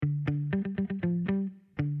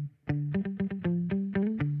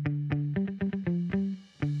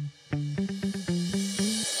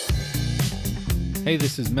Hey,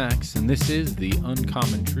 this is Max, and this is The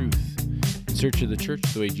Uncommon Truth, in search of the church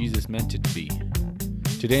the way Jesus meant it to be.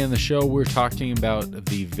 Today on the show, we're talking about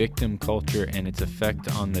the victim culture and its effect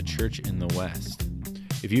on the church in the West.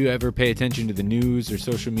 If you ever pay attention to the news or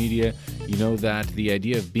social media, you know that the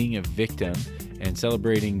idea of being a victim and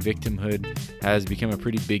celebrating victimhood has become a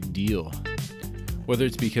pretty big deal. Whether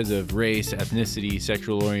it's because of race, ethnicity,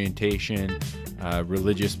 sexual orientation,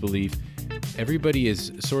 religious belief, everybody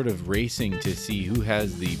is sort of racing to see who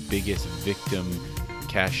has the biggest victim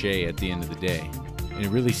cachet at the end of the day. And it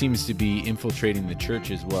really seems to be infiltrating the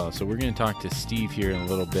church as well. So we're going to talk to Steve here in a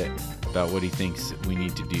little bit about what he thinks we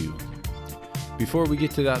need to do. Before we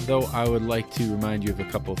get to that, though, I would like to remind you of a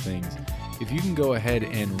couple things. If you can go ahead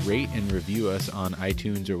and rate and review us on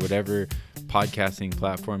iTunes or whatever podcasting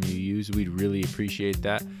platform you use, we'd really appreciate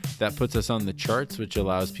that. That puts us on the charts, which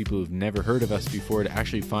allows people who've never heard of us before to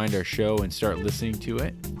actually find our show and start listening to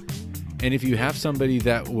it. And if you have somebody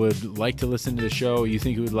that would like to listen to the show, you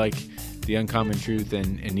think would like the Uncommon Truth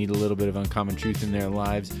and need a little bit of Uncommon Truth in their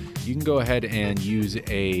lives, you can go ahead and use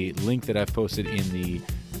a link that I've posted in the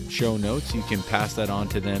show notes. You can pass that on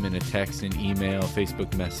to them in a text, an email,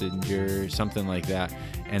 Facebook Messenger, something like that,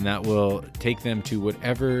 and that will take them to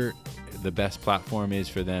whatever the best platform is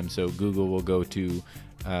for them. So Google will go to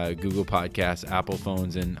Google Podcasts, Apple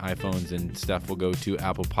phones and iPhones and stuff will go to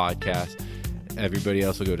Apple Podcasts. Everybody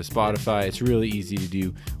else will go to Spotify. It's really easy to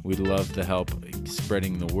do. We'd love the help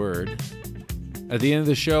spreading the word. At the end of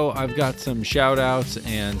the show, I've got some shout outs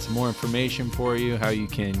and some more information for you, how you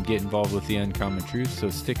can get involved with the Uncommon Truth.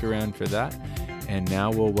 So stick around for that. And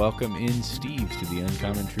now we'll welcome in Steve to the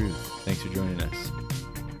Uncommon Truth. Thanks for joining us.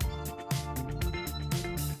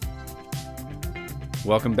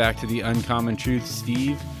 Welcome back to the Uncommon Truth,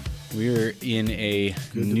 Steve. We're in a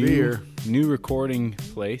new recording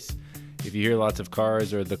place. If you hear lots of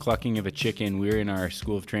cars or the clucking of a chicken, we're in our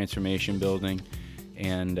School of Transformation building.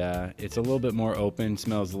 And it's a little bit more open,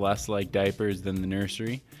 smells less like diapers than the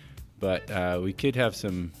nursery. But we could have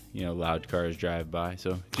some, loud cars drive by.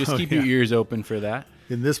 So just keep your ears open for that.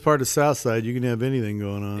 In this part of Southside, you can have anything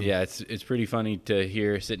going on. Yeah, it's pretty funny to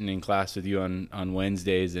hear sitting in class with you on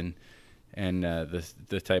Wednesdays and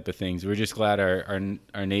the type of things. We're just glad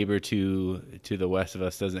our neighbor to the west of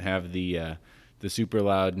us doesn't have the super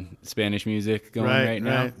loud Spanish music going right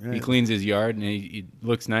now. Right. He cleans his yard and he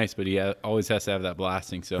looks nice, but he always has to have that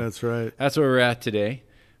blasting. So that's right. That's where we're at today.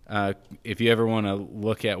 If you ever want to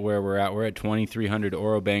look at where we're at 2300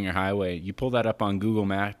 Oro Banger Highway. You pull that up on Google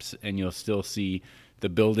Maps and you'll still see the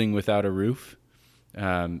building without a roof.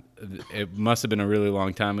 It must have been a really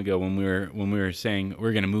long time ago when we were saying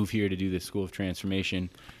we're going to move here to do this School of Transformation.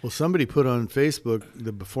 Well, somebody put on Facebook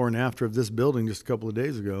the before and after of this building just a couple of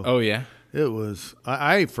days ago. Oh yeah, it was.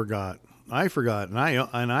 I forgot, and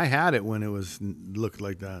I had it when it looked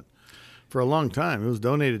like that for a long time. It was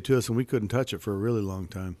donated to us, and we couldn't touch it for a really long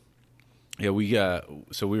time. Yeah,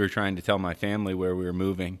 so we were trying to tell my family where we were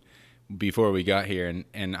moving before we got here,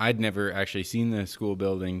 and I'd never actually seen the school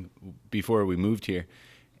building before we moved here,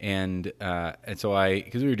 and so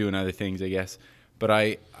because we were doing other things, I guess, but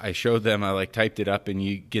I showed them, I typed it up, and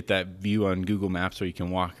you get that view on Google Maps where you can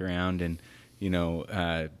walk around and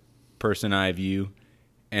person eye view,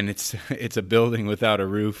 and it's a building without a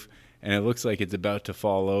roof, and it looks like it's about to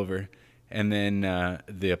fall over, and then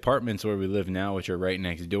the apartments where we live now, which are right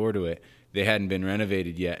next door to it, they hadn't been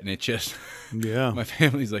renovated yet, and it just, my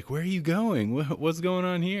family's like, where are you going? What's going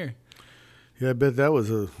on here? Yeah, I bet that was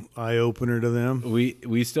a eye-opener to them.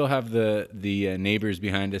 We still have the neighbors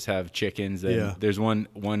behind us have chickens. And there's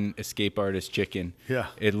one escape artist chicken. Yeah.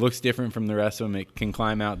 It looks different from the rest of them. It can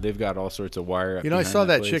climb out. They've got all sorts of wire up I saw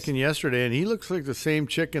that place. chicken yesterday, and he looks like the same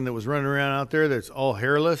chicken that was running around out there that's all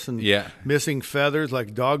hairless and missing feathers,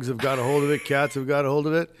 like dogs have got a hold of it, cats have got a hold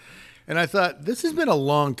of it. And I thought, this has been a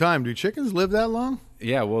long time. Do chickens live that long?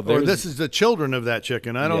 Yeah, well, or this is the children of that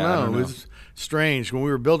chicken. I don't know. It was strange when we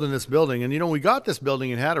were building this building. And, we got this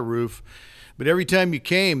building and had a roof. But every time you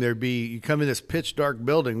came, you come in this pitch dark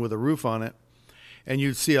building with a roof on it, and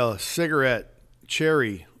you'd see a cigarette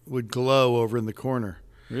cherry would glow over in the corner.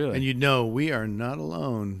 Really? And you'd know we are not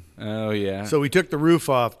alone. Oh, yeah. So we took the roof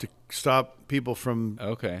off to stop people from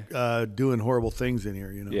doing horrible things in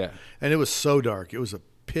here, Yeah. And it was so dark. It was a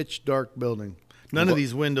pitch dark building. None of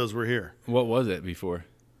these windows were here. What was it before?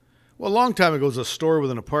 Well, a long time ago, it was a store with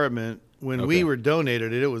an apartment. When we were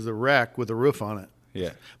donated it was a wreck with a roof on it.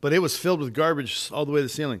 Yeah. But it was filled with garbage all the way to the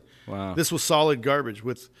ceiling. Wow. This was solid garbage.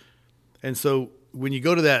 And so when you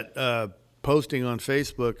go to that posting on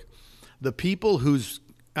Facebook, the people whose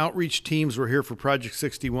outreach teams were here for Project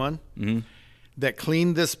 61 that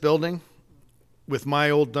cleaned this building with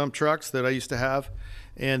my old dump trucks that I used to have,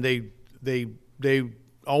 and they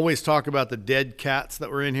always talk about the dead cats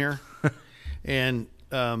that were in here, and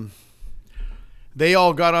they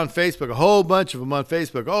all got on Facebook, a whole bunch of them on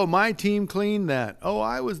Facebook. Oh, my team cleaned that. Oh,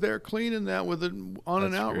 I was there cleaning that on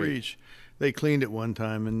an outreach. Great. They cleaned it one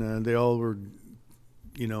time, and they all were,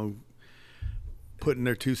 putting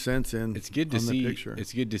their 2 cents in. It's good to see.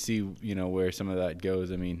 It's good to see, where some of that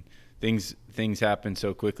goes. I mean, things happen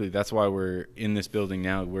so quickly. That's why we're in this building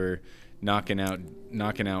now. We're knocking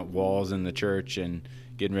out walls in the church and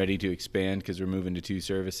getting ready to expand because we're moving to 2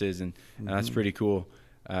 services, and that's pretty cool.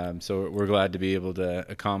 So we're glad to be able to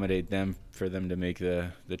accommodate them, for them to make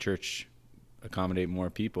the church accommodate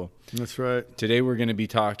more people. That's right. Today we're going to be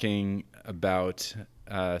talking about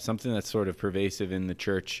something that's sort of pervasive in the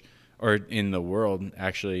church, or in the world,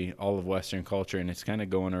 actually, all of Western culture, and it's kind of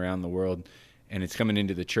going around the world, and it's coming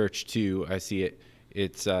into the church too. I see it.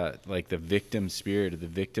 It's like the victim spirit, or the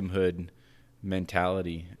victimhood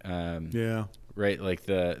mentality. Right. Like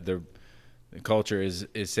the culture is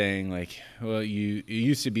saying, like, well, it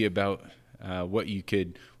used to be about what you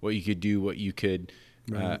could do, what you could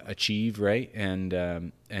achieve, right?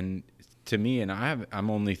 And to me, and I'm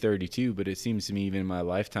only 32, but it seems to me even in my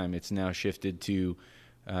lifetime, it's now shifted to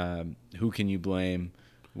who can you blame?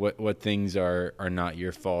 What things are not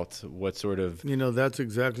your fault? What sort of... that's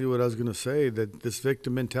exactly what I was going to say, that this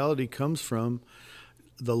victim mentality comes from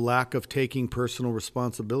the lack of taking personal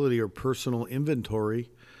responsibility or personal inventory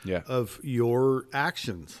of your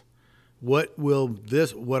actions. What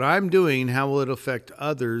I'm doing, how will it affect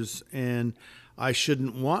others? And I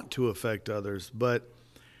shouldn't want to affect others. But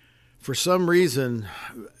for some reason,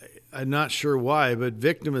 I'm not sure why, but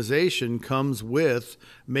victimization comes with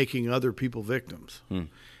making other people victims.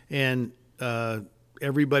 And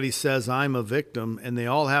everybody says I'm a victim, and they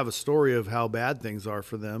all have a story of how bad things are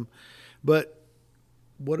for them. But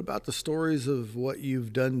what about the stories of what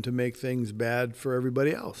you've done to make things bad for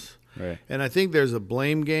everybody else? Right. And I think there's a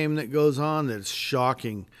blame game that goes on that's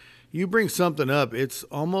shocking. You bring something up, it's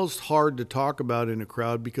almost hard to talk about in a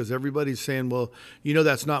crowd because everybody's saying, well,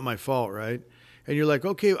 that's not my fault, right? And you're like,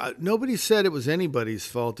 okay, nobody said it was anybody's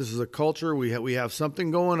fault. This is a culture. We have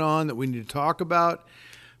something going on that we need to talk about,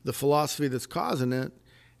 the philosophy that's causing it,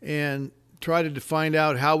 and try to find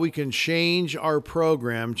out how we can change our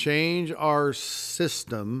program, change our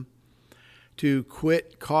system to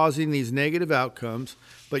quit causing these negative outcomes.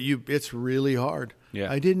 But it's really hard.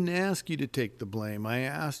 Yeah. I didn't ask you to take the blame. I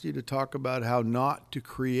asked you to talk about how not to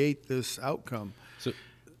create this outcome.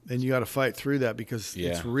 And you got to fight through that because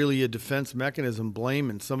it's really a defense mechanism, blame,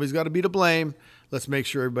 and somebody's got to be to blame. Let's make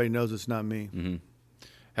sure everybody knows it's not me.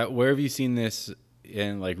 Mm-hmm. Where have you seen this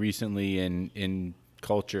recently in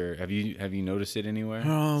culture? Have you noticed it anywhere?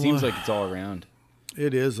 Seems like it's all around.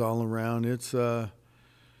 It is all around. It's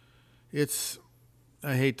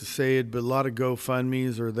I hate to say it, but a lot of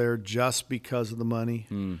GoFundMes are there just because of the money.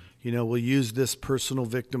 We'll use this personal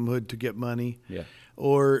victimhood to get money. Yeah.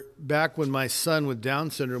 Or back when my son with Down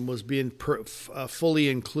syndrome was being fully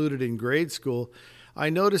included in grade school, I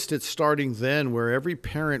noticed it starting then where every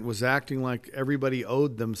parent was acting like everybody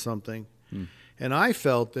owed them something. And I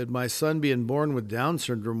felt that my son being born with Down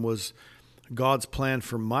syndrome was God's plan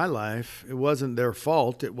for my life. It wasn't their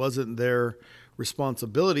fault. It wasn't their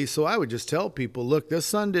responsibility. So I would just tell people, look, this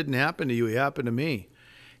son didn't happen to you. He happened to me.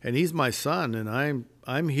 And he's my son. And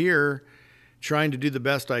I'm here trying to do the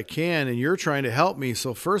best I can. And you're trying to help me.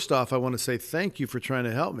 So first off, I want to say thank you for trying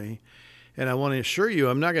to help me. And I want to assure you,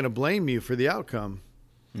 I'm not going to blame you for the outcome.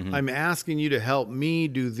 I'm asking you to help me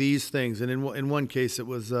do these things. And in one case, it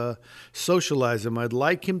was socialize him. I'd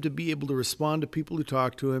like him to be able to respond to people who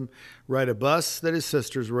talk to him, ride a bus that his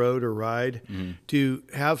sisters rode or ride, to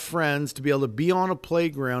have friends, to be able to be on a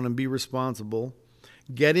playground and be responsible,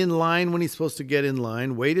 get in line when he's supposed to get in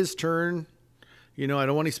line, wait his turn. I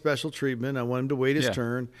don't want any special treatment. I want him to wait his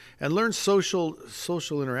turn and learn social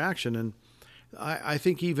interaction. And I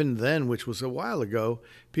think even then, which was a while ago,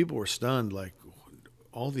 people were stunned, like,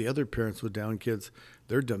 all the other parents with Down kids,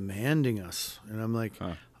 they're demanding us. And I'm like,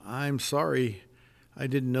 I'm sorry. I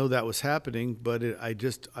didn't know that was happening, but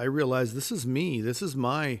I realized this is me. This is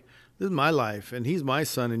my life, and he's my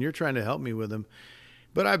son, and you're trying to help me with him.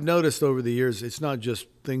 But I've noticed over the years, it's not just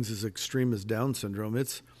things as extreme as Down syndrome.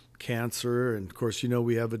 It's cancer. And of course,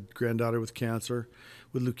 we have a granddaughter with cancer,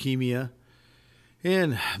 with leukemia.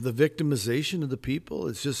 And the victimization of the people,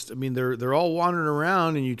 it's just, they're all wandering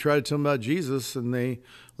around and you try to tell them about Jesus and they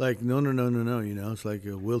like, no. It's like,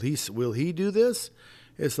 will he do this?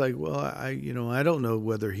 It's like, well, I don't know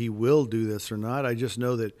whether he will do this or not. I just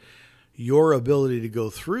know that your ability to go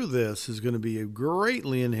through this is going to be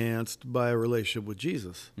greatly enhanced by a relationship with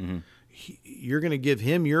Jesus. Mm-hmm. You're going to give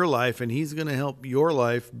him your life, and he's going to help your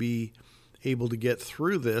life be able to get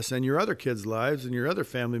through this and your other kids' lives and your other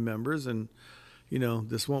family members. And,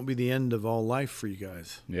 this won't be the end of all life for you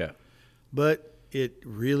guys. Yeah. But it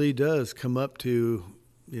really does come up to,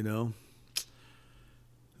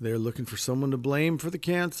 they're looking for someone to blame for the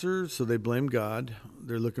cancer, so they blame God.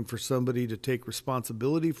 They're looking for somebody to take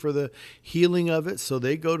responsibility for the healing of it, so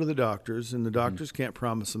they go to the doctors, and the doctors can't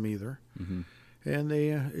promise them either. Mm-hmm. And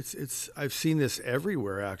I've seen this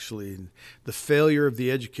everywhere, actually. The failure of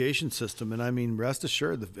the education system, and I mean, rest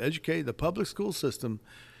assured, the public school system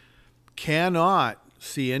cannot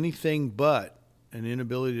see anything but an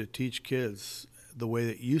inability to teach kids the way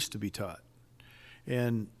that used to be taught.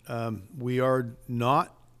 And we are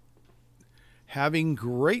not having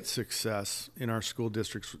great success in our school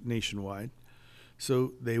districts nationwide.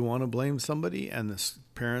 So they want to blame somebody, and the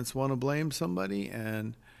parents want to blame somebody,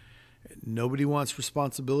 and nobody wants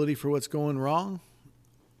responsibility for what's going wrong.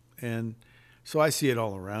 And so I see it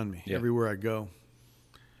all around me, everywhere I go.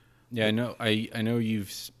 Yeah, I know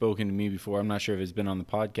you've spoken to me before. I'm not sure if it's been on the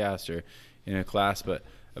podcast or in a class, but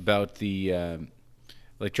about the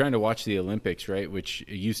like trying to watch the Olympics, right? Which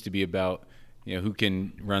used to be about who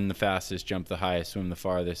can run the fastest, jump the highest, swim the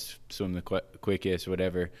farthest, swim the quickest,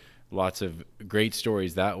 whatever. Lots of great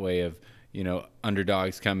stories that way of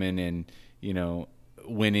underdogs coming and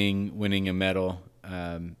winning a medal,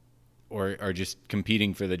 or just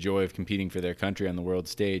competing for the joy of competing for their country on the world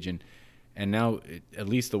stage. And now, at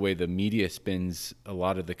least the way the media spins a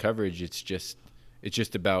lot of the coverage, it's just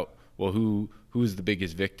about, well, who's the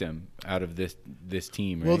biggest victim out of this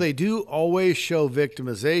team, right? Well, they do always show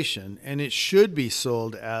victimization, and it should be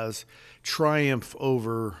sold as triumph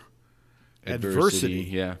over adversity.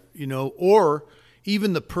 Yeah. Or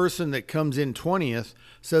even the person that comes in 20th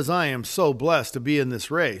says, I am so blessed to be in this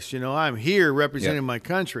race. I'm here representing my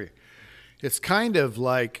country. It's kind of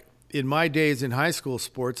like in my days in high school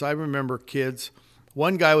sports, I remember kids,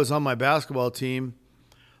 one guy was on my basketball team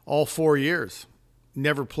all 4 years,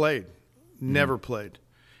 never played.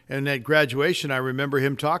 And at graduation, I remember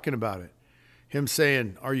him talking about it, him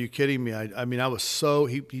saying, are you kidding me? I mean, I was so,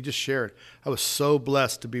 he just shared, I was so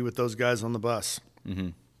blessed to be with those guys on the bus. Mm-hmm.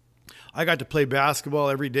 I got to play basketball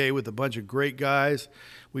every day with a bunch of great guys.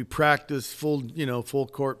 We practiced full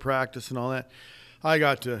court practice and all that. I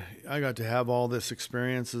got to have all this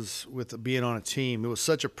experiences with being on a team. It was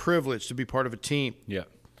such a privilege to be part of a team. Yeah.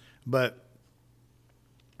 But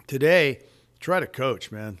today, try to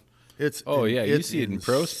coach, man. You see it in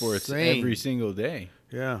pro sports every single day.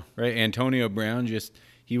 Yeah. Right. Antonio Brown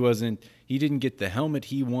he didn't get the helmet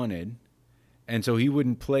he wanted, and so he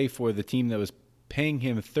wouldn't play for the team that was paying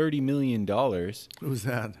him $30 million. Who's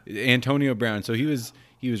that? Antonio Brown. So he was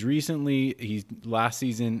last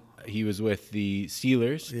season he was with the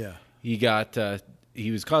Steelers. Yeah.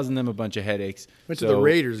 He was causing them a bunch of headaches. Went to the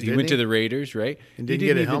Raiders, He went to the Raiders, right? And didn't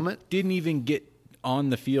get a helmet? Didn't even get on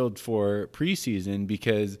the field for preseason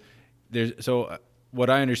because what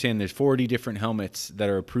I understand, there's 40 different helmets that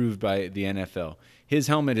are approved by the NFL. His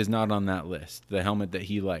helmet is not on that list, the helmet that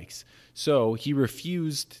he likes. So he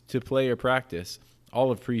refused to play or practice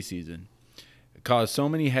all of preseason. It caused so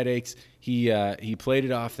many headaches. He played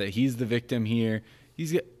it off that he's the victim here.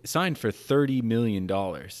 He's signed for $30 million.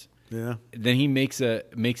 Yeah. Then he makes a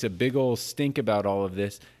big old stink about all of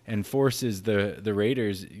this and forces the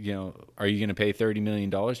Raiders, are you going to pay $30 million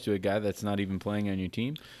to a guy that's not even playing on your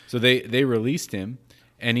team? So they released him,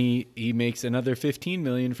 and he makes another $15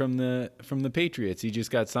 million from the Patriots. He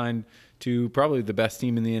just got signed to probably the best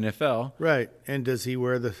team in the NFL. Right. And does he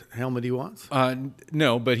wear the helmet he wants?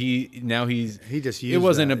 No, but he just used it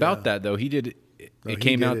wasn't about that though. It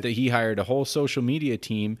came out that he hired a whole social media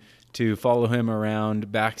team to follow him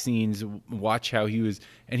around back scenes, watch how he was,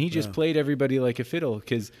 and he just played everybody like a fiddle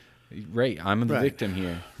because, I'm the victim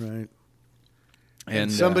here. Right. And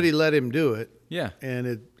somebody let him do it. Yeah.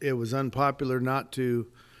 And it was unpopular not to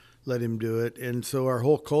let him do it. And so our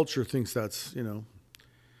whole culture thinks that's,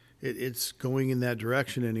 it's going in that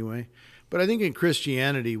direction anyway. But I think in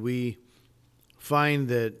Christianity, we find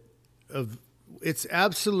that it's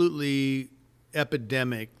absolutely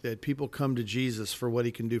epidemic that people come to Jesus for what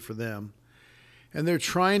he can do for them. And they're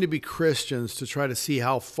trying to be Christians to try to see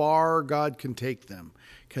how far God can take them.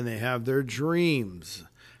 Can they have their dreams?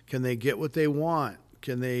 Can they get what they want?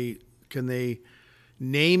 Can they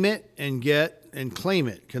name it and get and claim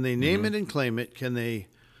it? Can they name it and claim it? Can they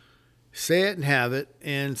say it and have it?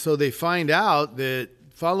 And so they find out that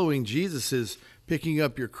following Jesus is picking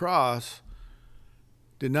up your cross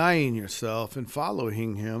denying yourself and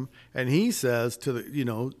following him. And he says to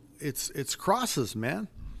the, it's crosses, man.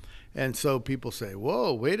 And so people say,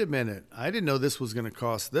 whoa, wait a minute. I didn't know this was going to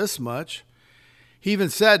cost this much. He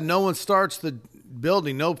even said no one starts the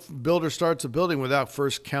building, no builder starts a building without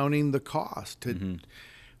first counting the cost.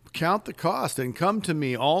 Count the cost and come to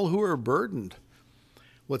me, all who are burdened.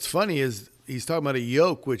 What's funny is he's talking about a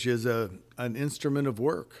yoke, which is an instrument of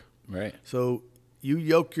work. Right. So you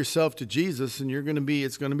yoke yourself to Jesus, and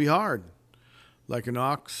it's going to be hard, like an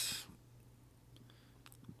ox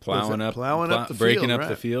plowing up the breaking field, up right?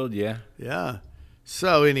 the field. Yeah. Yeah.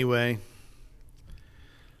 So anyway,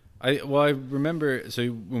 I remember. So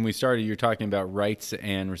when we started, you were talking about rights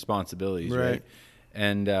and responsibilities, right?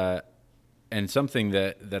 And something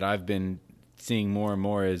that I've been seeing more and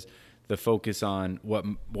more is the focus on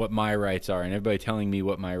what my rights are, and everybody telling me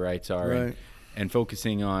what my rights are, right. and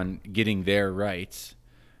focusing on getting their rights.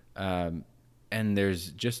 And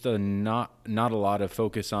there's just not a lot of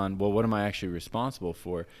focus on, well, what am I actually responsible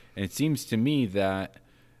for? And it seems to me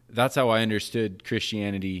that's how I understood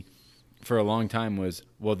Christianity for a long time was,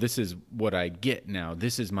 well, this is what I get now.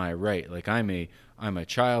 This is my right. Like I'm a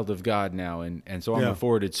child of God now, and so I'm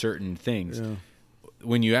afforded certain things. Yeah.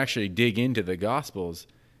 When you actually dig into the Gospels,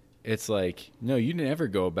 it's like, no, you never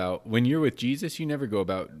go about, when you're with Jesus, you never go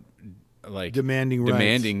about like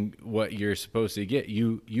demanding what you're supposed to get.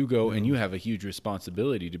 You go and you have a huge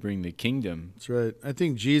responsibility to bring the kingdom. That's right. I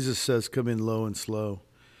think Jesus says come in low and slow.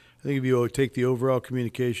 I think if you take the overall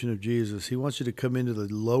communication of Jesus, he wants you to come into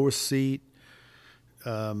the lowest seat,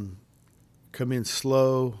 come in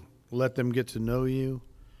slow, let them get to know you,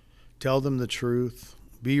 tell them the truth,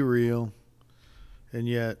 be real. And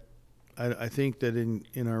yet I think that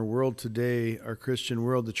in our world today, our Christian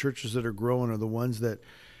world, the churches that are growing are the ones that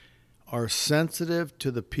are sensitive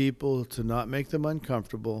to the people, to not make them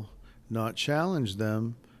uncomfortable, not challenge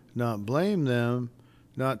them, not blame them,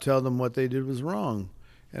 not tell them what they did was wrong.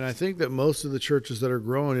 And I think that most of the churches that are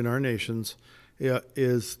growing in our nations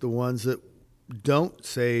is the ones that don't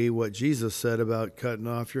say what Jesus said about cutting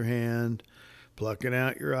off your hand, plucking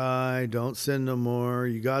out your eye, don't sin no more.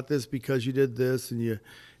 You got this because you did this, and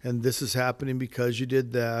this is happening because you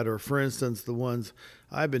did that. Or, for instance, the ones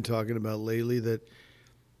I've been talking about lately, that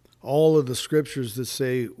all of the scriptures that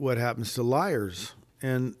say what happens to liars.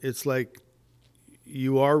 And it's like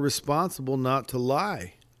you are responsible not to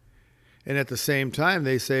lie. And at the same time,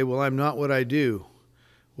 they say, well, I'm not what I do.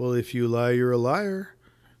 Well, if you lie, you're a liar.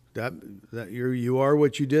 That you are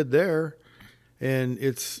what you did there. And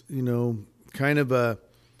it's, kind of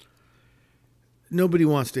nobody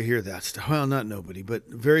wants to hear that stuff. Well, not nobody, but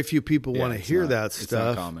very few people want to hear that stuff. It's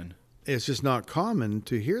not common. It's just not common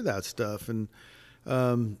to hear that stuff. And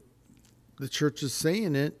the church is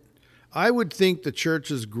saying it. I would think the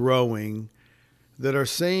church is growing that are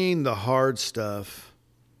saying the hard stuff.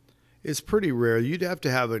 It's pretty rare. You'd have to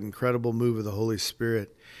have an incredible move of the Holy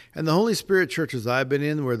Spirit. And the Holy Spirit churches I've been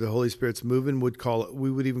in, where the Holy Spirit's moving, we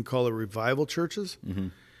would even call it revival churches. Mm-hmm.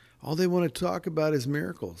 All they want to talk about is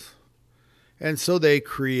miracles. And so they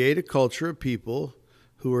create a culture of people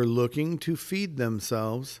who are looking to feed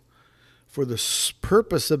themselves for the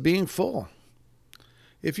purpose of being full.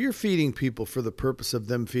 If you're feeding people for the purpose of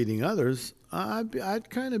them feeding others, I'd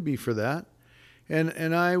kind of be for that.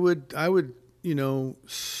 And I would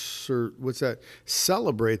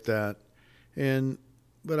celebrate that.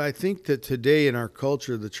 But I think that today in our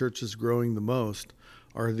culture, the churches growing the most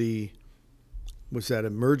are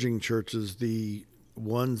emerging churches, the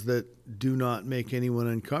ones that do not make anyone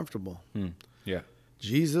uncomfortable. Yeah.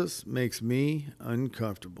 Jesus makes me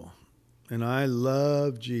uncomfortable. And I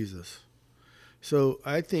love Jesus. So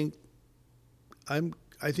I think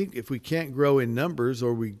if we can't grow in numbers,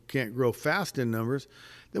 or we can't grow fast in numbers,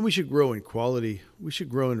 then we should grow in quality. We should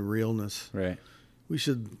grow in realness. Right. We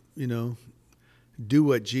should, do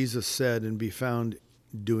what Jesus said and be found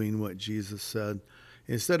doing what Jesus said.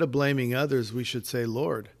 Instead of blaming others, we should say,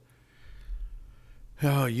 Lord,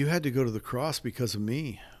 you had to go to the cross because of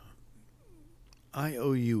me. I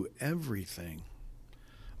owe you everything.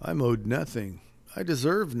 I'm owed nothing. I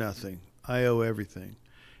deserve nothing. I owe everything.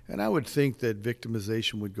 And I would think that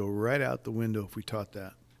victimization would go right out the window if we taught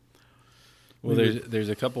that. Well, there's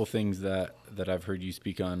a couple things that I've heard you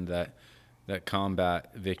speak on that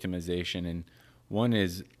combat victimization, and one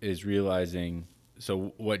is realizing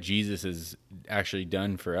what Jesus has actually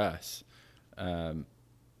done for us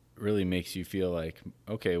really makes you feel like,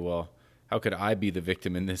 okay, well, how could I be the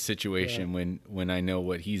victim in this situation when I know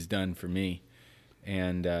what he's done for me?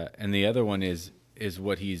 And the other one is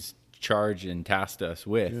what he's charged and tasked us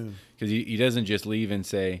with, because he doesn't just leave and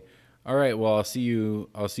say, all right, well, I'll see you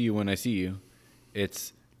when I see you.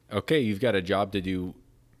 it's okay. You've got a job to do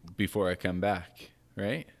before I come back,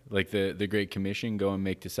 right? Like the Great Commission, go and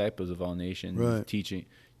make disciples of all nations, right.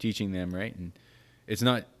 teaching them, right? And it's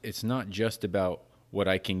not just about what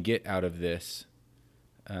I can get out of this,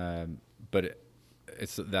 but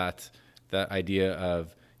it's that idea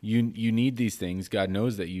of you need these things. God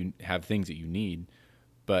knows that you have things that you need,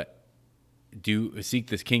 but seek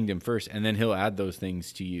this kingdom first, and then He'll add those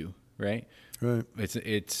things to you, right? Right.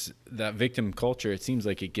 It's that victim culture. It seems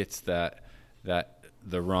like it gets that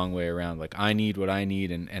the wrong way around. Like, I need what I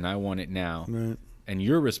need, and I want it now, Right. and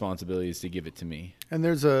your responsibility is to give it to me. And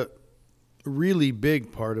there's a really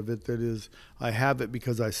big part of it that is, I have it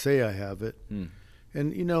because I say I have it.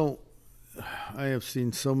 And you know, I have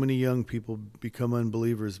seen so many young people become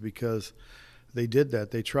unbelievers because they did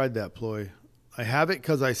that. They tried that ploy. I have it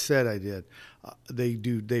because I said I did.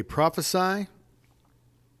 They prophesy.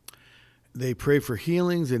 They pray for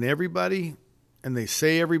healings in everybody, and they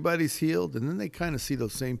say everybody's healed, and then they kind of see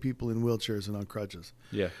those same people in wheelchairs and on crutches.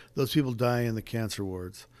 Yeah. Those people die in the cancer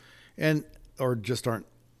wards, or just are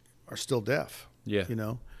still deaf. Yeah. You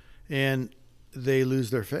know, and they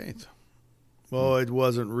lose their faith. Well, it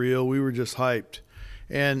wasn't real. We were just hyped.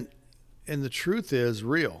 And the truth is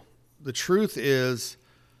real. The truth is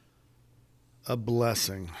a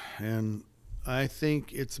blessing. And I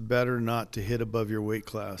think it's better not to hit above your weight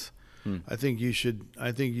class. I think you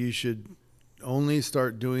should only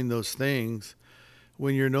start doing those things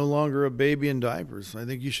when you're no longer a baby in diapers. I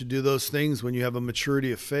think you should do those things when you have a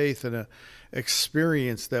maturity of faith and a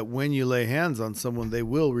experience that when you lay hands on someone, they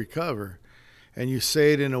will recover. And you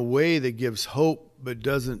say it in a way that gives hope, but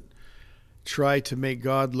doesn't try to make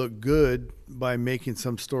God look good by making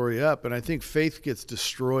some story up. And I think faith gets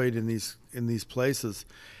destroyed in these places,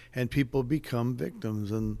 and people become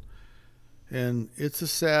victims. And it's a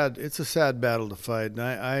sad battle to fight. And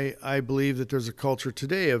I believe that there's a culture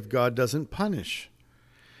today of God doesn't punish,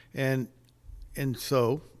 and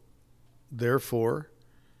so therefore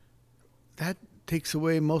that takes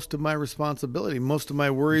away most of my responsibility, most of my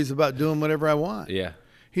worries about doing whatever I want. Yeah.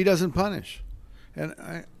 He doesn't punish. And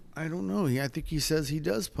I don't know. I think He says He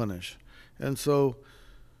does punish. And so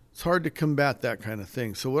it's hard to combat that kind of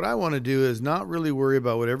thing. So what I want to do is not really worry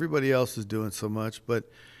about what everybody else is doing so much, but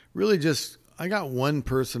really just, I got one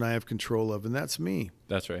person I have control of, and that's me.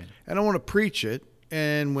 That's right. And I want to preach it.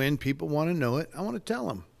 And when people want to know it, I want to tell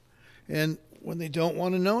them. And when they don't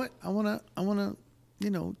want to know it, I want to,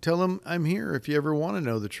 tell them I'm here if you ever want to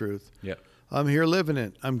know the truth. Yeah. I'm here living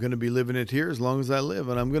it. I'm going to be living it here as long as I live,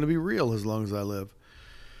 and I'm going to be real as long as I live.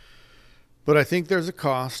 But I think there's a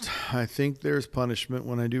cost. I think there's punishment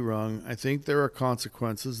when I do wrong. I think there are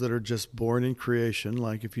consequences that are just born in creation.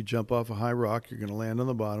 Like if you jump off a high rock, you're going to land on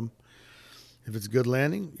the bottom. If it's good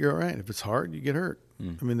landing, you're all right. If it's hard, you get hurt.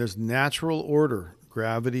 I mean, there's natural order,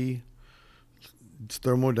 gravity,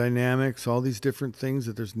 thermodynamics, all these different things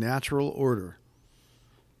that there's natural order.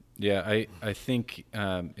 Yeah, I think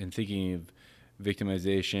in thinking of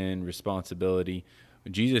victimization, responsibility,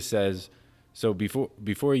 Jesus says, so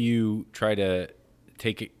before you try to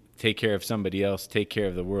take care of somebody else, take care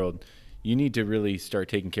of the world, you need to really start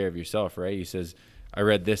taking care of yourself, right? He says, I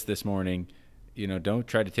read this morning, don't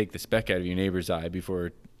try to take the speck out of your neighbor's eye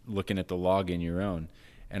before looking at the log in your own.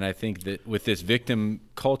 And I think that with this victim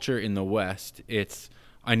culture in the West, it's,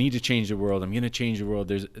 I need to change the world. I'm going to change the world.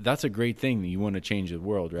 That's a great thing that you want to change the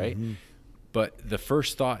world, right? Mm-hmm. But the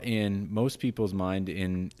first thought in most people's mind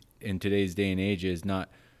in today's day and age is not,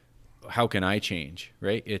 how can I change,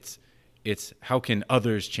 right? It's how can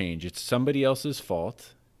others change? It's somebody else's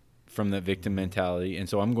fault from the victim mentality, and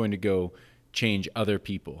so I'm going to go change other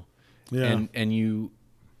people. Yeah. And you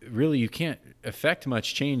can't affect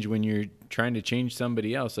much change when you're trying to change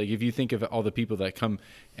somebody else. Like if you think of all the people that come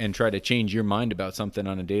and try to change your mind about something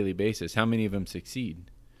on a daily basis, how many of them succeed?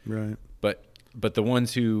 Right. But the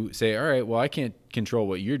ones who say, all right, well, I can't control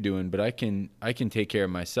what you're doing, but I can take care of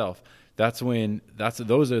myself. Those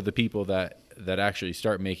are the people that actually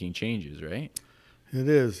start making changes, right? It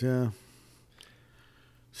is, yeah.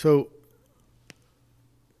 So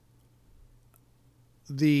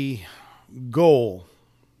the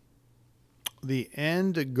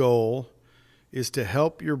end goal is to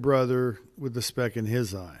help your brother with the speck in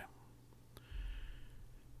his eye.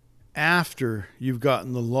 After you've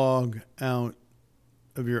gotten the log out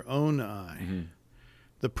of your own eye. Mm-hmm.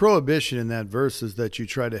 The prohibition in that verse is that you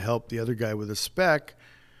try to help the other guy with a speck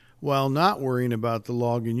while not worrying about the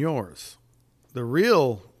log in yours. The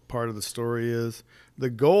real part of the story is the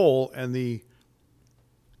goal and the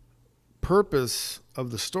purpose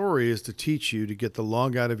of the story is to teach you to get the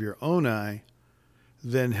log out of your own eye,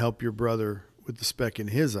 then help your brother with the speck in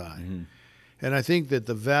his eye. Mm-hmm. And I think that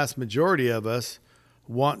the vast majority of us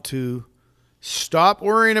want to stop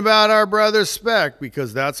worrying about our brother's speck,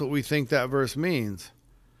 because that's what we think that verse means,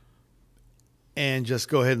 and just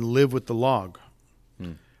go ahead and live with the log.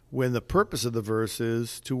 When the purpose of the verse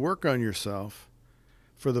is to work on yourself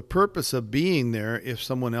for the purpose of being there if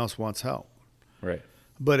someone else wants help. Right.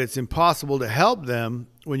 But it's impossible to help them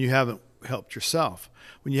when you haven't helped yourself,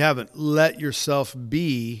 when you haven't let yourself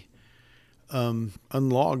be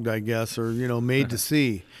unlogged, I guess, or, made to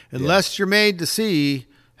see. Unless you're made to see,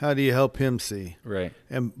 how do you help him see? Right.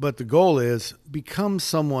 But the goal is become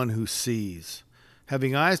someone who sees.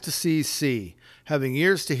 Having eyes to see, see. Having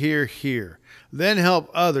ears to hear, hear. Then help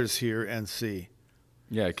others hear and see.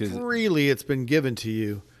 Yeah, because freely it's been given to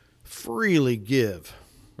you. Freely give.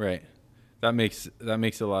 Right. That makes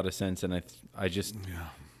a lot of sense, and I just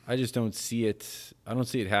don't see it. I don't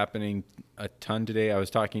see it happening a ton today. I was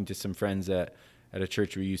talking to some friends at a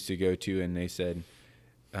church we used to go to, and they said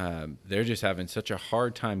they're just having such a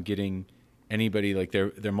hard time getting anybody. Like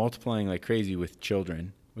they're multiplying like crazy with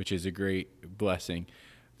children, which is a great blessing.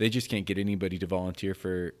 They just can't get anybody to volunteer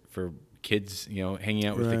for kids, hanging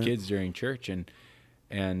out with the kids during church, and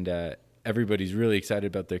everybody's really excited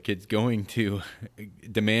about their kids going to,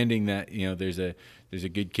 demanding that there's a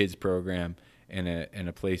good kids program and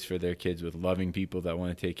a place for their kids with loving people that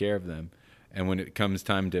want to take care of them. And when it comes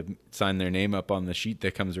time to sign their name up on the sheet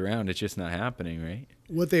that comes around, it's just not happening, right?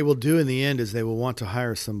 What they will do in the end is they will want to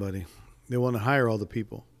hire somebody. They want to hire all the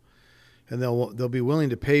people, and they'll be willing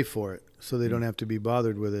to pay for it so they don't have to be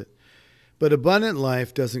bothered with it. But abundant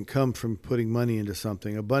life doesn't come from putting money into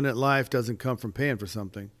something. Abundant life doesn't come from paying for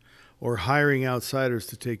something or hiring outsiders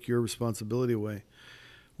to take your responsibility away.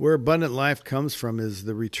 Where abundant life comes from is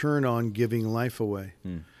the return on giving life away.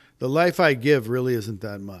 The life I give really isn't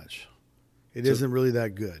that much. It isn't really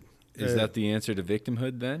that good. Is that the answer to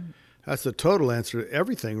victimhood then? That's the total answer to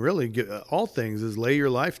everything, really. All things is lay your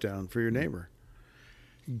life down for your neighbor.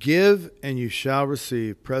 Give and you shall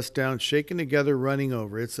receive, pressed down, shaken together, running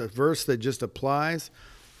over. It's a verse that just applies.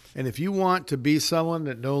 And if you want to be someone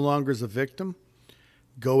that no longer is a victim,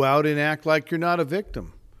 go out and act like you're not a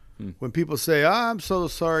victim. When people say, I'm so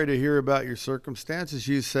sorry to hear about your circumstances,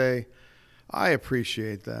 you say, I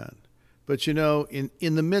appreciate that. But in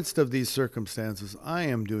the midst of these circumstances, I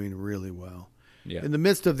am doing really well. Yeah. In the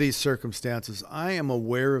midst of these circumstances, I am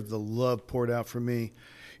aware of the love poured out for me.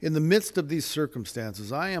 In the midst of these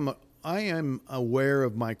circumstances, I am aware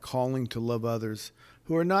of my calling to love others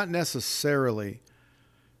who are not necessarily,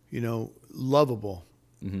 lovable,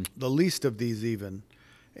 the least of these even.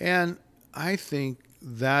 And I think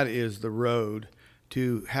that is the road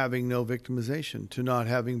to having no victimization, to not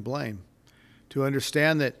having blame, to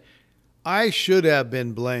understand that I should have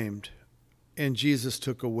been blamed, and Jesus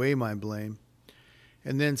took away my blame.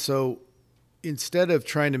 And then so instead of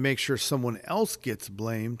trying to make sure someone else gets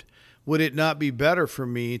blamed, would it not be better for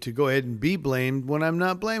me to go ahead and be blamed when I'm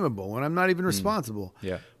not blamable, when I'm not even responsible?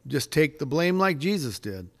 Yeah. Just take the blame like Jesus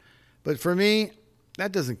did. But for me,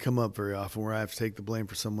 that doesn't come up very often where I have to take the blame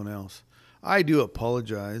for someone else. I do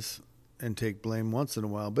apologize and take blame once in a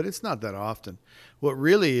while, but it's not that often. What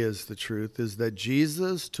really is the truth is that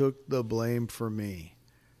Jesus took the blame for me.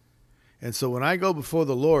 And so when I go before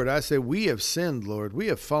the Lord, I say, we have sinned, Lord. We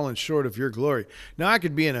have fallen short of your glory. Now, I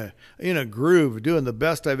could be in a groove doing the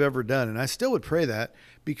best I've ever done, and I still would pray that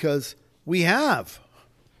because we have.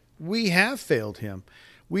 We have failed him.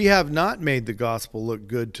 We have not made the gospel look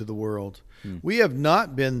good to the world. We have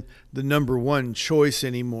not been the number one choice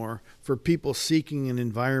anymore for people seeking an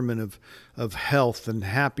environment of health and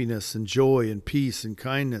happiness and joy and peace and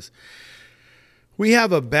kindness. We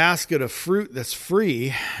have a basket of fruit that's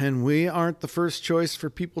free, and we aren't the first choice for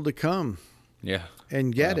people to come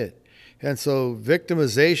and get it. And so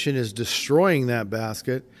victimization is destroying that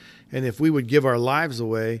basket. And if we would give our lives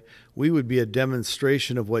away, we would be a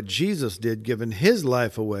demonstration of what Jesus did, giving his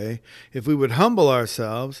life away. If we would humble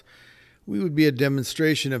ourselves, we would be a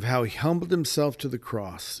demonstration of how he humbled himself to the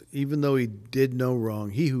cross, even though he did no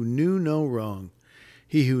wrong. He who knew no wrong,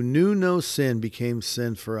 he who knew no sin became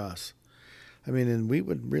sin for us. And we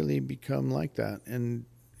would really become like that. And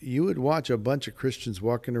you would watch a bunch of Christians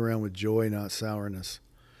walking around with joy, not sourness.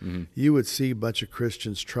 You would see a bunch of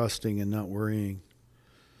Christians trusting and not worrying.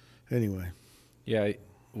 Anyway. Yeah,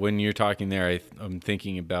 when you're talking there, I'm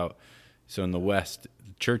thinking about, so in the West,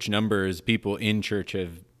 church numbers, people in church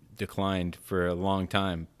have declined for a long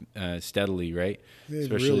time, steadily, right?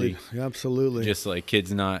 Especially, really, absolutely. Just like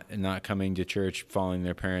kids not coming to church, following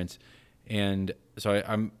their parents. And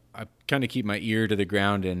so I kind of keep my ear to the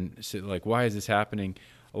ground and say, like, why is this happening?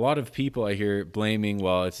 A lot of people I hear blaming,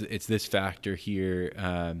 well, it's this factor here,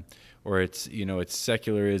 it's, it's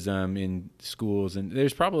secularism in schools. And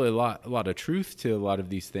there's probably a lot of truth to a lot of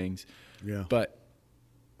these things. Yeah. But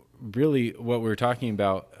really what we're talking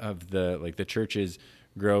about of the church's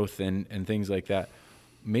growth and things like that,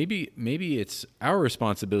 maybe it's our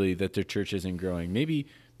responsibility that the church isn't growing. Maybe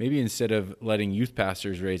instead of letting youth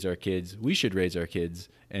pastors raise our kids, we should raise our kids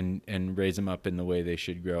and raise them up in the way they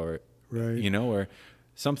should grow, or right. Or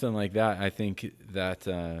something like that. I think that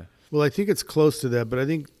well, I think it's close to that, but I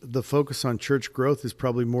think the focus on church growth is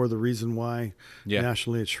probably more the reason why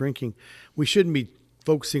nationally it's shrinking. We shouldn't be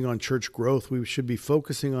focusing on church growth. We should be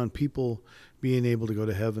focusing on people being able to go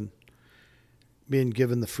to heaven, being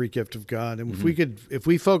given the free gift of God. And if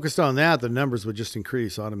we focused on that, the numbers would just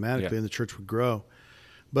increase automatically and the church would grow.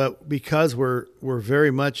 But because we're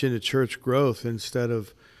very much into church growth instead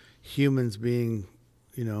of humans being,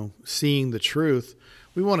 seeing the truth,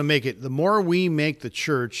 we want to make it, the more we make the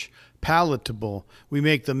church palatable, we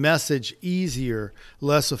make the message easier,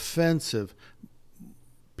 less offensive.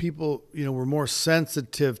 People, we're more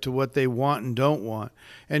sensitive to what they want and don't want.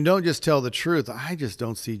 And don't just tell the truth. I just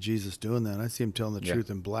don't see Jesus doing that. I see him telling the truth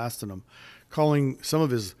and blasting them, calling some of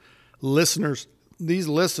his listeners, these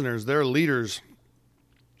listeners, their leaders.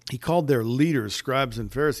 He called their leaders, scribes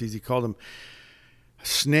and Pharisees, he called them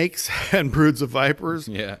snakes and broods of vipers,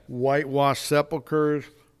 whitewashed sepulchers,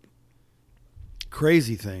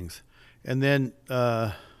 crazy things. And then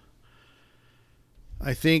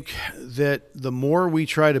I think that the more we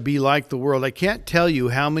try to be like the world, I can't tell you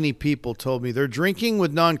how many people told me they're drinking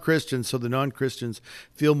with non-Christians so the non-Christians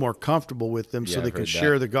feel more comfortable with them so they can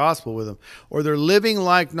share the gospel with them. Or they're living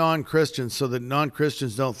like non-Christians so that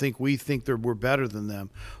non-Christians don't think we think we're better than them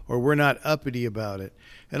or we're not uppity about it.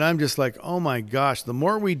 And I'm just like, oh my gosh, the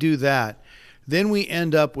more we do that, then we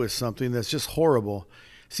end up with something that's just horrible.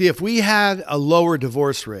 See, if we had a lower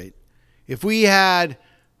divorce rate, if we had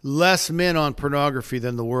less men on pornography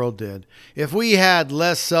than the world did, if we had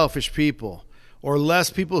less selfish people or less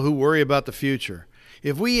people who worry about the future,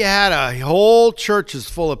 if we had a whole churches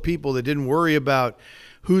full of people that didn't worry about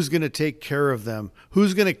who's going to take care of them,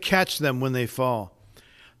 who's going to catch them when they fall,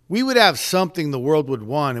 we would have something the world would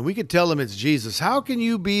want, and we could tell them it's Jesus. How can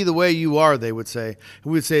you be the way you are, they would say.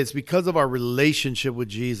 And we would say it's because of our relationship with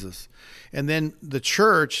Jesus. And then the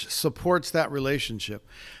church supports that relationship.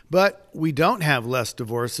 But we don't have less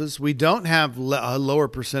divorces. We don't have a lower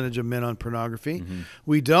percentage of men on pornography. Mm-hmm.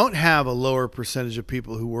 We don't have a lower percentage of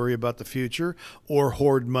people who worry about the future or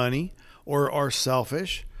hoard money or are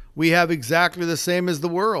selfish. We have exactly the same as the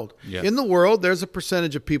world. Yeah. In the world, there's a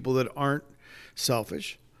percentage of people that aren't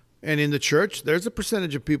selfish. And in the church, there's a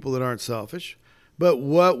percentage of people that aren't selfish. But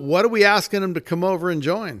what are we asking them to come over and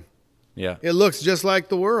join? Yeah. It looks just like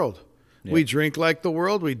the world. Yeah. We drink like the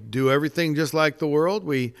world. We do everything just like the world.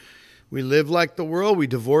 We live like the world. We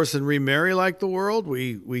divorce and remarry like the world.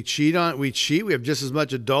 We cheat. We have just as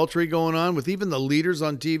much adultery going on with even the leaders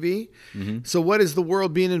on TV. Mm-hmm. So what is the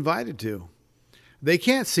world being invited to? They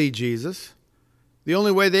can't see Jesus. The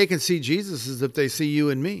only way they can see Jesus is if they see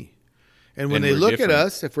you and me. And when they look at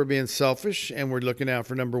us, if we're being selfish and we're looking out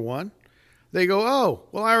for number one, they go, oh,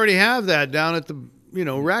 well, I already have that down at the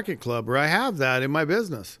racket club, or I have that in my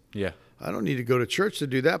business. Yeah. I don't need to go to church to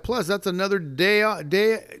do that. Plus, that's another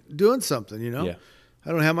day doing something, Yeah.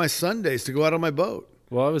 I don't have my Sundays to go out on my boat.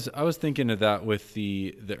 Well, I was thinking of that with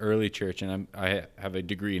the early church, and I have a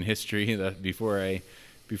degree in history that before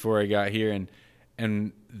I got here,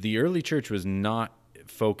 and the early church was not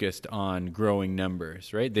focused on growing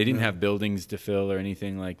numbers, right? They didn't have buildings to fill or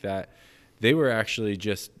anything like that. They were actually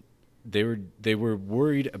just they were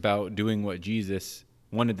worried about doing what Jesus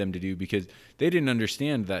wanted them to do, because they didn't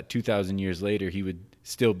understand that 2,000 years later he would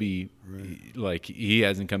still be like, he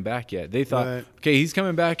hasn't come back yet. They thought, okay, he's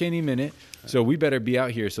coming back any minute, so we better be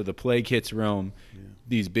out here. So the plague hits Rome.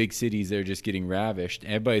 These big cities, they're just getting ravished.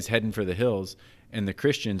 Everybody's heading for the hills, and the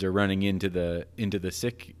Christians are running into the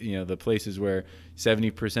sick, the places where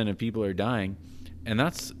 70% of people are dying. And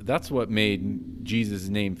that's what made Jesus'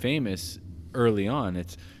 name famous early on.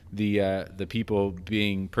 It's the people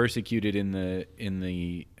being persecuted in the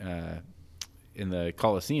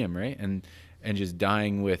Colosseum, right? And just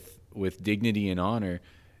dying with dignity and honor,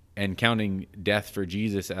 and counting death for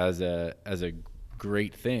Jesus as a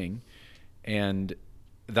great thing. And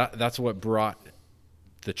that's what brought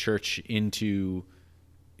the church into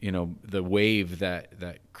the wave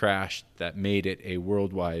that crashed, that made it a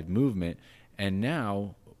worldwide movement. And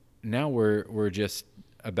now we're just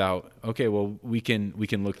about, okay, well, we can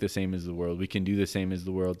look the same as the world, we can do the same as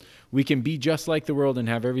the world, we can be just like the world and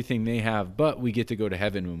have everything they have, but we get to go to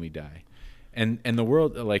heaven when we die. And the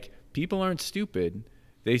world, like, people aren't stupid.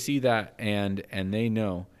 They see that and they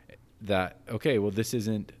know. that, okay, well, this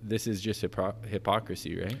is just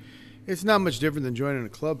hypocrisy, right? It's not much different than joining a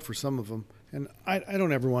club for some of them. And I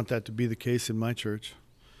don't ever want that to be the case in my church.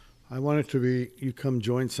 I want it to be, you come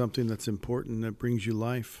join something that's important, that brings you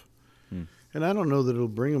life. And I don't know that it'll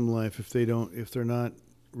bring them life if they're not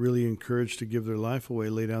really encouraged to give their life away,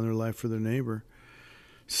 lay down their life for their neighbor,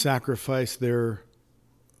 sacrifice their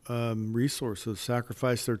resources,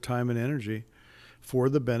 sacrifice their time and energy for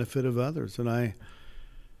the benefit of others. And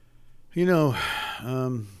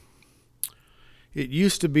it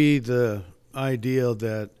used to be the ideal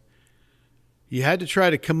that you had to try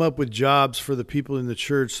to come up with jobs for the people in the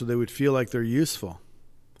church so they would feel like they're useful.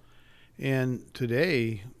 And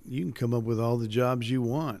today, you can come up with all the jobs you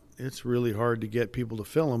want. It's really hard to get people to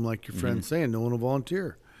fill them, like your friend's saying. No one will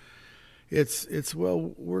volunteer.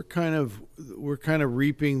 We're kind of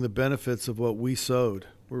reaping the benefits of what we sowed.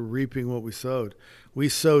 We're reaping what we sowed. We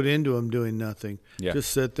sowed into them doing nothing. Yeah.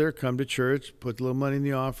 Just sit there, come to church, put a little money in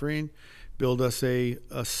the offering, build us a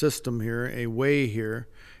system here, a way here,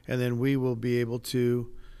 and then we will be able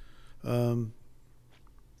to, tell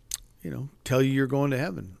you you're going to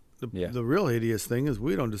heaven. The real hideous thing is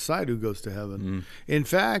we don't decide who goes to heaven. In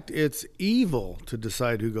fact, it's evil to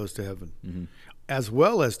decide who goes to heaven, as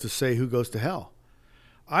well as to say who goes to hell.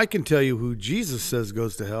 I can tell you who Jesus says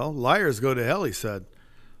goes to hell. Liars go to hell, he said.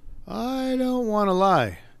 I don't want to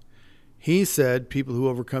lie. He said people who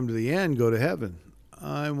overcome to the end go to heaven.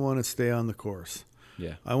 I want to stay on the course.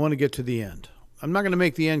 Yeah. I want to get to the end. I'm not going to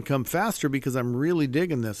make the end come faster because I'm really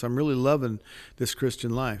digging this. I'm really loving this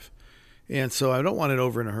Christian life. And so I don't want it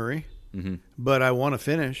over in a hurry, but I want to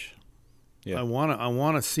finish. Yeah. I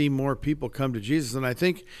want to see more people come to Jesus. And I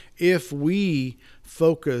think if we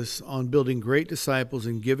focus on building great disciples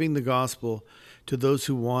and giving the gospel to those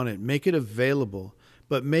who want it, make it available,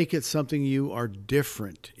 but make it something you are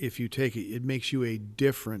different. If you take it, it makes you a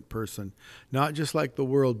different person, not just like the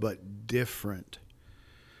world, but different,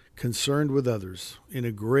 concerned with others in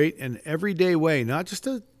a great and everyday way, not just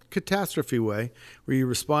a catastrophe way where you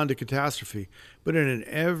respond to catastrophe, but in an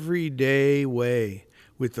everyday way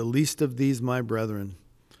with the least of these my brethren.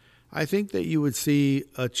 I think that you would see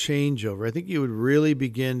a changeover. I think you would really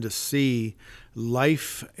begin to see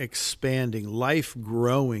life expanding, life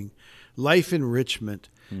growing, life enrichment.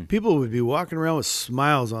 People would be walking around with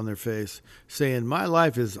smiles on their face saying, my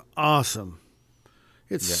life is awesome.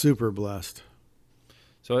 It's super blessed.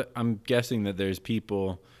 So I'm guessing that there's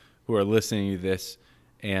people who are listening to this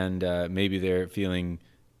and maybe they're feeling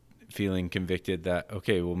convicted that,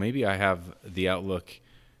 okay, well, maybe I have the outlook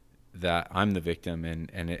that I'm the victim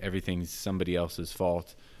and everything's somebody else's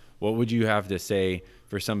fault. What would you have to say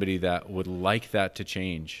for somebody that would like that to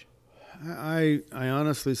change? I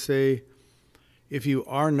honestly say, if you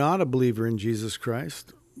are not a believer in Jesus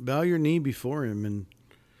Christ, bow your knee before him and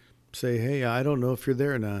say, hey, I don't know if you're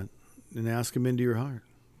there or not, and ask him into your heart.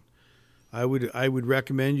 I would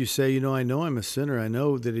recommend you say, I know I'm a sinner. I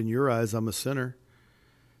know that in your eyes I'm a sinner.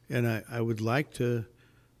 And I would like to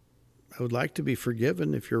be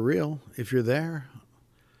forgiven if you're real, if you're there.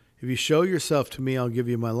 If you show yourself to me, I'll give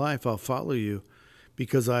you my life. I'll follow you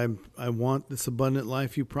because I want this abundant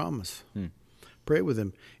life you promise. Pray with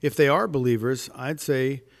him. If they are believers, I'd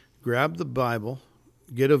say grab the Bible,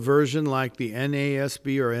 get a version like the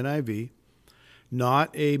NASB or NIV, not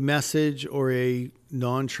a Message or a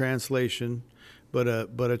non-translation, but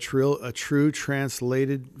a true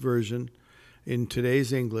translated version in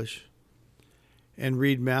today's English, and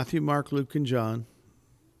read Matthew, Mark, Luke, and John.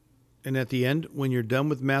 And at the end, when you're done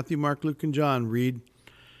with Matthew, Mark, Luke, and John, read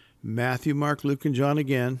Matthew, Mark, Luke, and John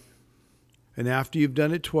again. And after you've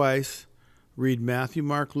done it twice, read Matthew,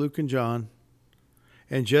 Mark, Luke, and John.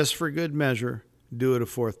 And just for good measure, do it a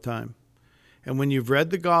fourth time. And when you've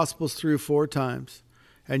read the Gospels through 4 times,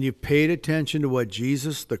 and you've paid attention to what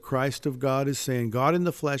Jesus, the Christ of God, is saying, God in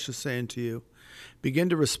the flesh is saying to you, begin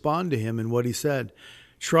to respond to him in what he said.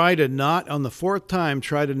 Try to not, on the 4th time,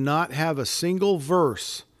 try to not have a single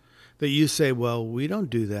verse that you say, well, we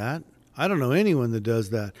don't do that. I don't know anyone that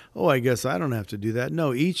does that. Oh, I guess I don't have to do that.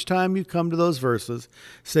 No, each time you come to those verses,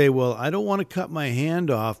 say, well, I don't want to cut my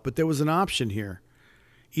hand off, but there was an option here.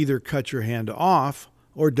 Either cut your hand off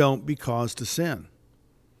or don't be caused to sin.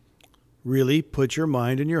 Really put your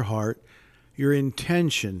mind and your heart, your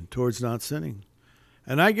intention towards not sinning.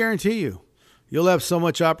 And I guarantee you, you'll have so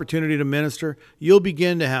much opportunity to minister. You'll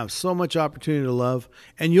begin to have so much opportunity to love,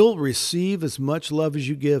 and you'll receive as much love as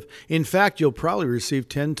you give. In fact, you'll probably receive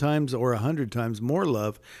 10 times or 100 times more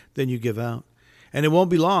love than you give out. And it won't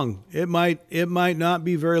be long. It might not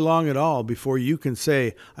be very long at all before you can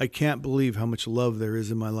say, I can't believe how much love there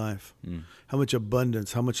is in my life, how much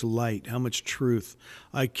abundance, how much light, how much truth.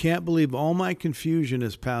 I can't believe all my confusion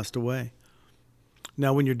has passed away.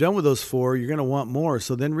 Now, when you're done with those 4, you're going to want more.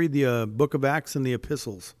 So then read the book of Acts and the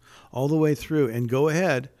epistles all the way through, and go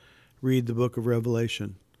ahead, read the book of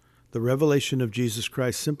Revelation. The revelation of Jesus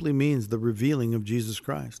Christ simply means the revealing of Jesus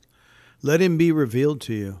Christ. Let him be revealed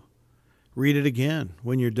to you. Read it again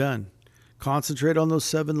when you're done. Concentrate on those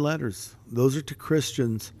 7 letters. Those are to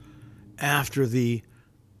Christians after the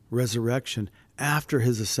resurrection, after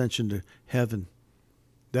his ascension to heaven.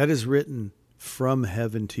 That is written from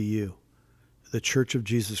heaven to you, the Church of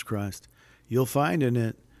Jesus Christ. You'll find in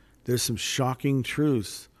it there's some shocking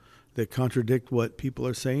truths that contradict what people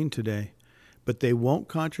are saying today. But they won't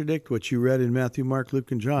contradict what you read in Matthew, Mark,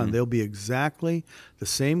 Luke, and John. They'll be exactly the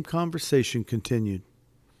same conversation continued.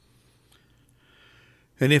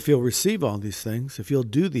 And if you'll receive all these things, if you'll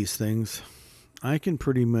do these things, I can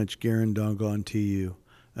pretty much guarantee you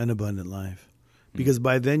an abundant life. Because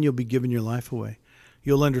by then you'll be giving your life away.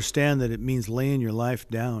 You'll understand that it means laying your life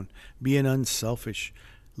down, being unselfish,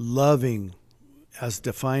 loving as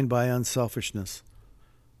defined by unselfishness.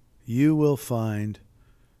 You will find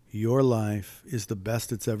your life is the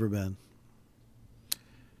best it's ever been.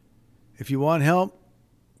 If you want help,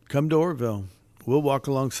 come to Orville. We'll walk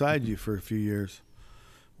alongside you for a few years.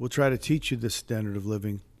 We'll try to teach you this standard of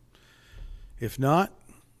living. If not,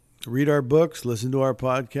 read our books, listen to our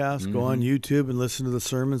podcast, go on YouTube and listen to the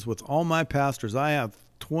sermons with all my pastors. I have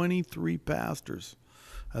 23 pastors,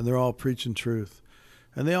 and they're all preaching truth.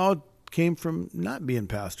 And they all came from not being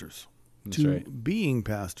pastors to being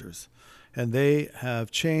pastors. And they have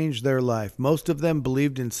changed their life. Most of them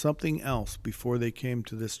believed in something else before they came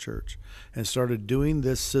to this church and started doing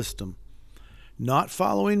this system. Not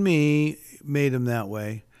following me made them that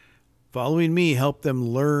way. Following me helped them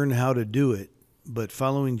learn how to do it. But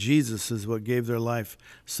following Jesus is what gave their life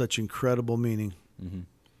such incredible meaning.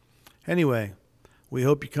 Anyway, we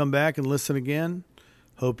hope you come back and listen again.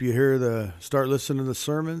 Hope you start listening to the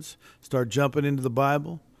sermons, start jumping into the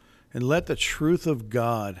Bible, and let the truth of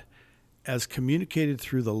God, as communicated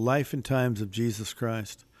through the life and times of Jesus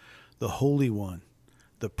Christ, the Holy One,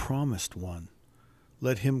 the Promised One,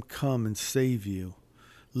 let him come and save you.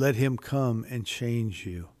 Let him come and change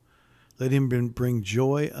you. Let him bring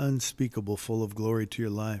joy unspeakable, full of glory to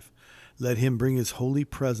your life. Let him bring his holy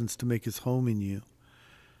presence to make his home in you.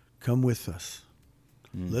 Come with us.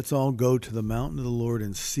 Let's all go to the mountain of the Lord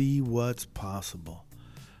and see what's possible.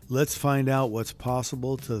 Let's find out what's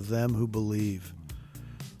possible to them who believe.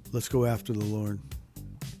 Let's go after the Lord.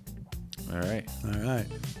 All right.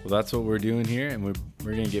 Well, that's what we're doing here, and we're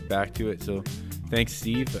going to get back to it. So thanks,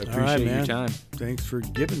 Steve. I appreciate your time. Thanks for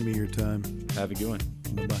giving me your time. Have a good one.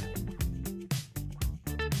 Bye-bye.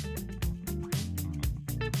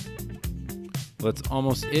 Well, that's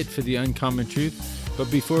almost it for the Uncommon Truth. But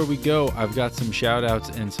before we go, I've got some shout outs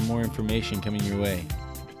and some more information coming your way.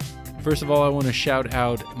 First of all, I want to shout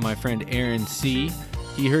out my friend Aaron C.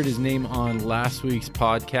 He heard his name on last week's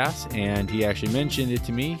podcast, and he actually mentioned it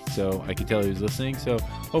to me, so I could tell he was listening. So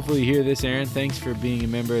hopefully you hear this, Aaron. Thanks for being a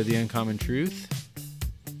member of the Uncommon Truth.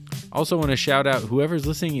 Also want to shout out whoever's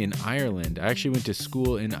listening in Ireland. I actually went to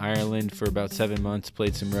school in Ireland for about 7 months,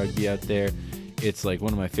 played some rugby out there. It's like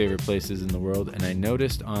one of my favorite places in the world, and I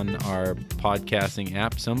noticed on our podcasting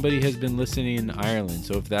app, somebody has been listening in Ireland.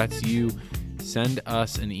 So if that's you, send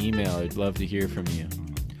us an email. I'd love to hear from you.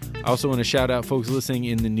 I also want to shout out folks listening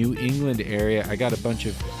in the New England area. I got a bunch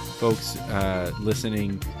of folks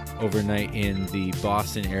listening overnight in the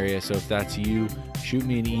Boston area. So if that's you, shoot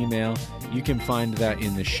me an email. You can find that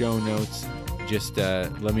in the show notes. Just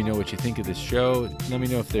let me know what you think of this show. Let me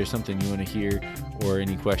know if there's something you want to hear or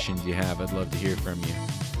any questions you have. I'd love to hear from you.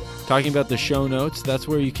 Talking about the show notes, that's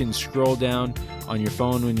where you can scroll down on your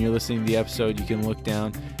phone when you're listening to the episode. You can look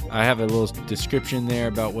down. I have a little description there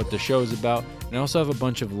about what the show is about. And I also have a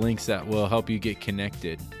bunch of links that will help you get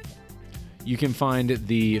connected. You can find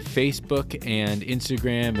the Facebook and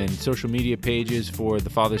Instagram and social media pages for the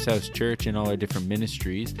Father's House Church and all our different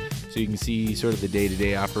ministries. So you can see sort of the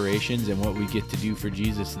day-to-day operations and what we get to do for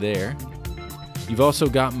Jesus there. You've also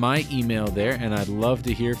got my email there, and I'd love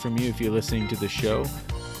to hear from you if you're listening to the show.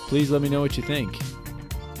 Please let me know what you think.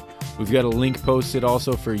 We've got a link posted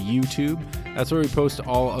also for YouTube. That's where we post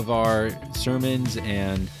all of our sermons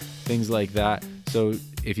and things like that. So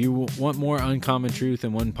if you want more Uncommon Truth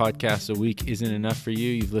and one podcast a week isn't enough for you,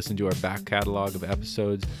 you've listened to our back catalog of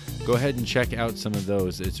episodes, go ahead and check out some of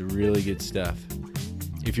those. It's really good stuff.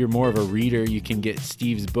 If you're more of a reader, you can get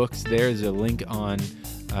Steve's books. There's a link on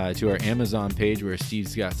to our Amazon page where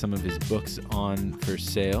Steve's got some of his books on for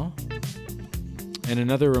sale. And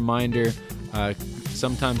another reminder,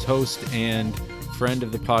 sometimes host and friend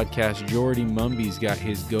of the podcast, Jordy Mumby's got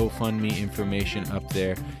his GoFundMe information up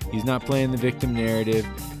there. He's not playing the victim narrative.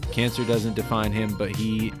 Cancer doesn't define him, but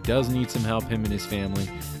he does need some help, him and his family.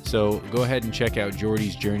 So go ahead and check out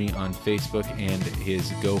Jordy's journey on Facebook and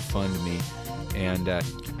his GoFundMe. And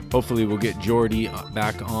hopefully we'll get Jordy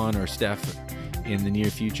back on, or Steph, in the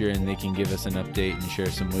near future, and they can give us an update and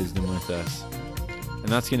share some wisdom with us. And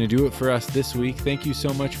that's going to do it for us this week. Thank you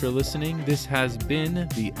so much for listening. This has been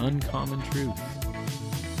The Uncommon Truth.